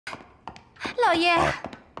老爷，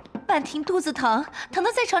婉婷肚子疼，疼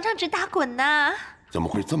得在床上直打滚呢。怎么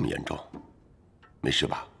会这么严重？没事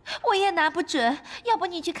吧？我也拿不准，要不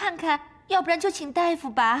你去看看，要不然就请大夫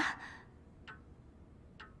吧。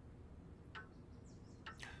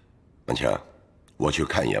婉晴，我去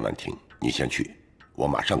看一眼婉婷，你先去，我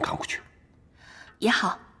马上赶过去。也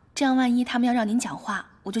好，这样万一他们要让您讲话，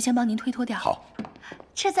我就先帮您推脱掉。好，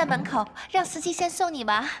车在门口，让司机先送你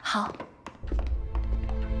吧。好。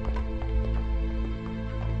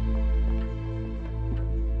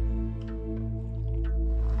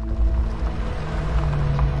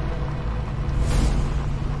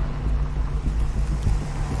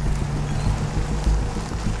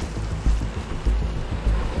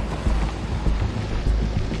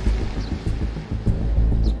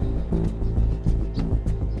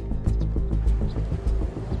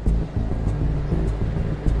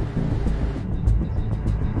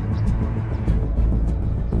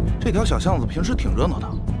 这条小巷子平时挺热闹的，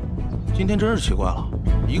今天真是奇怪了，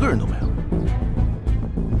一个人都没有。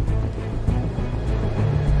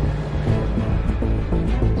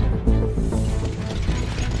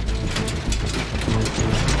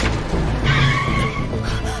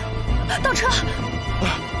倒车！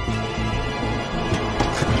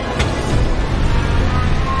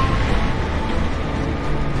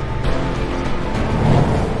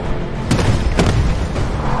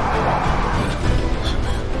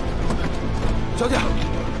小姐，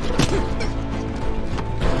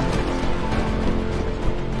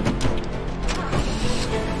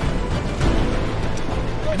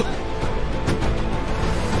别动！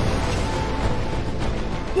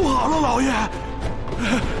不好了，老爷！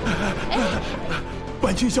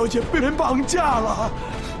婉清小姐被人绑架了。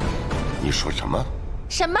你说什么？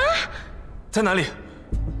什么？在哪里？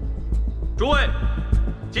诸位，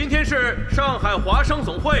今天是上海华商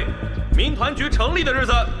总会民团局成立的日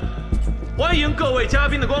子。 欢迎各位嘉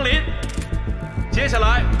宾的光临。接下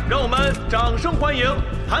来，让我们掌声欢迎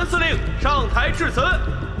谭司令上台致辞。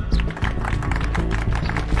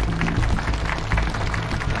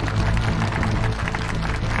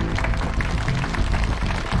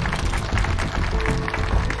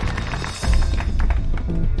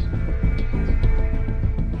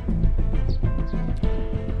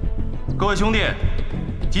各位兄弟，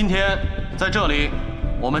今天在这里，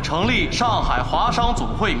我们成立上海华商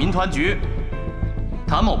总会民团局。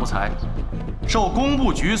 谭某不才，受工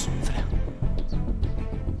部局司令。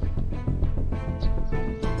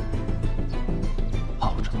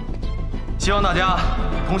好，我知道。希望大家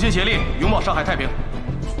同心协力，拥抱上海太平。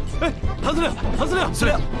哎，谭司令，谭司令，司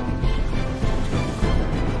令。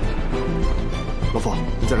老傅，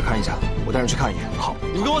你在这看一下，我带人去看一眼。好，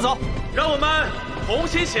你们跟我走。让我们同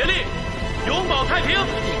心协力，拥抱太平。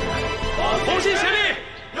同心协力，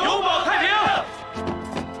拥抱太平。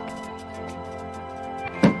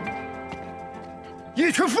 一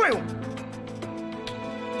群废物！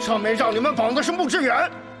上面让你们绑的是穆志远，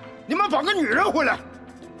你们绑个女人回来！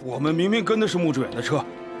我们明明跟的是穆志远的车，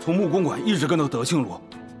从穆公馆一直跟到德庆路，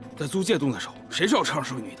在租界洞的时候，谁知道车上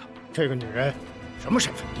是个女的？这个女人什么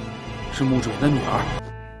身份？是穆志远的女儿。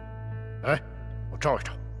来，我照一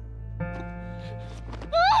照。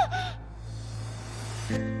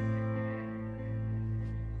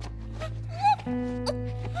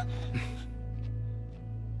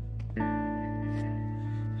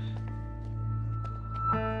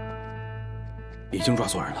已经抓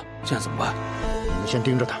错人了，现在怎么办？你们先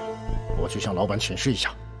盯着他，我去向老板请示一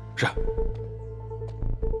下。是。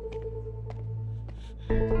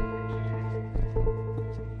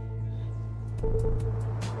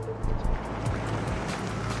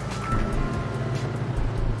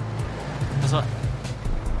大孙，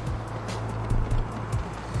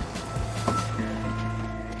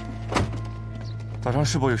早上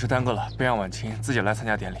世博有事耽搁了，便让婉清自己来参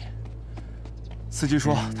加典礼。司机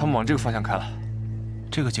说他们往这个方向开了。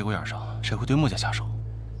 这个节骨眼上，谁会对穆家下手？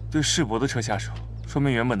对世博的车下手，说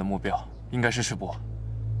明原本的目标应该是世博。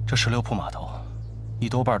这16铺码头，一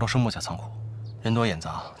多半都是穆家仓库，人多眼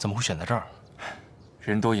杂，怎么会选在这儿？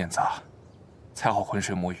人多眼杂，才好浑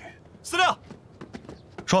水摸鱼。司令，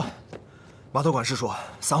说，码头管事说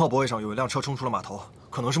，3号泊位上有一辆车冲出了码头，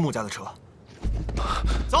可能是穆家的车。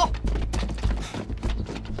走，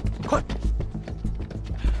快！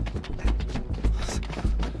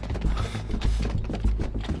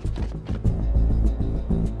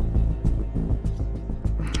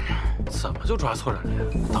 怎么就抓错人了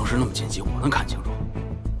呀？当时那么紧急，我能看清楚。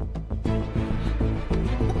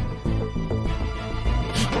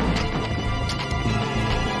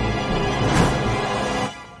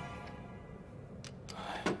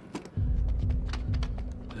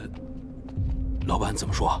老板怎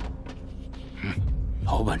么说？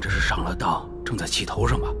老板这是上了当，正在气头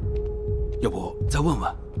上吧？要不再问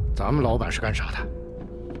问？咱们老板是干啥的？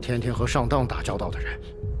天天和上当打交道的人，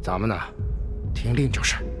咱们呢，听令就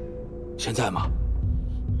是。现在吗？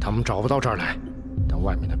他们找不到这儿来，等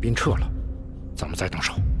外面的兵撤了，咱们再动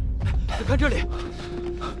手。看这里。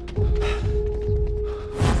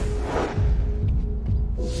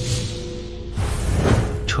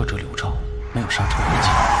 车辙流畅，没有刹车痕迹，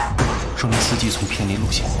说明司机从偏离路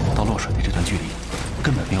线到落水的这段距离，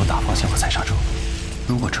根本没有打方向和踩刹车。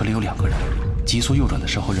如果车里有2个人，急速右转的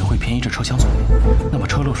时候人会偏移着车厢左右，那么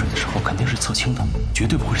车落水的时候肯定是侧倾的，绝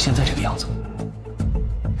对不会是现在这个样子。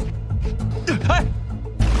哎！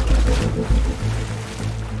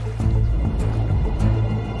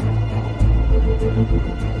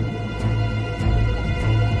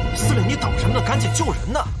司令，你等什么呢？赶紧救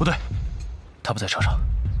人呐！不对，他不在车上。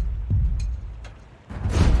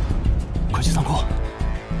 快去仓库！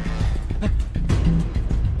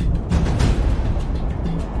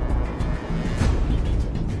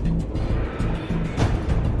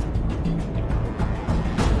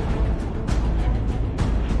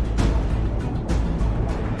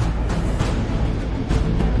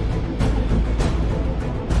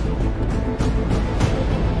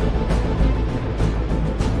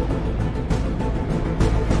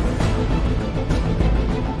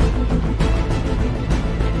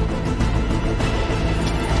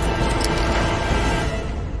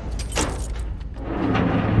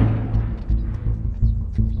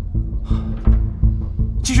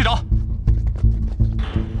继续找。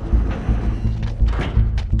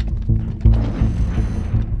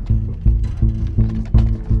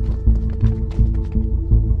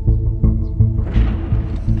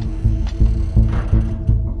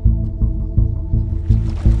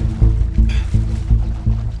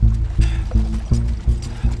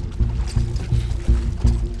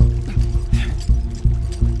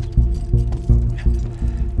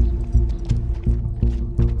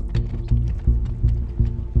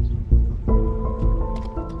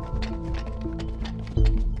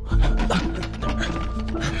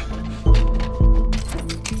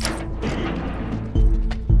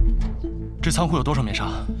这仓库有多少面纱？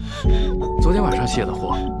昨天晚上卸的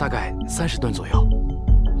货，大概30吨左右。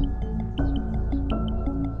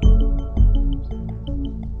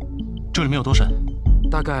这里面有多深？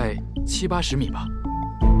大概70、80米吧。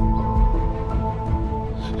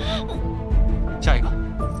下一个。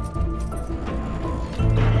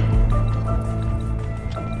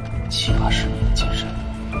70、80米的进深，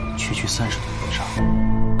区区30吨面纱，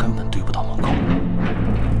根本堆不到门口。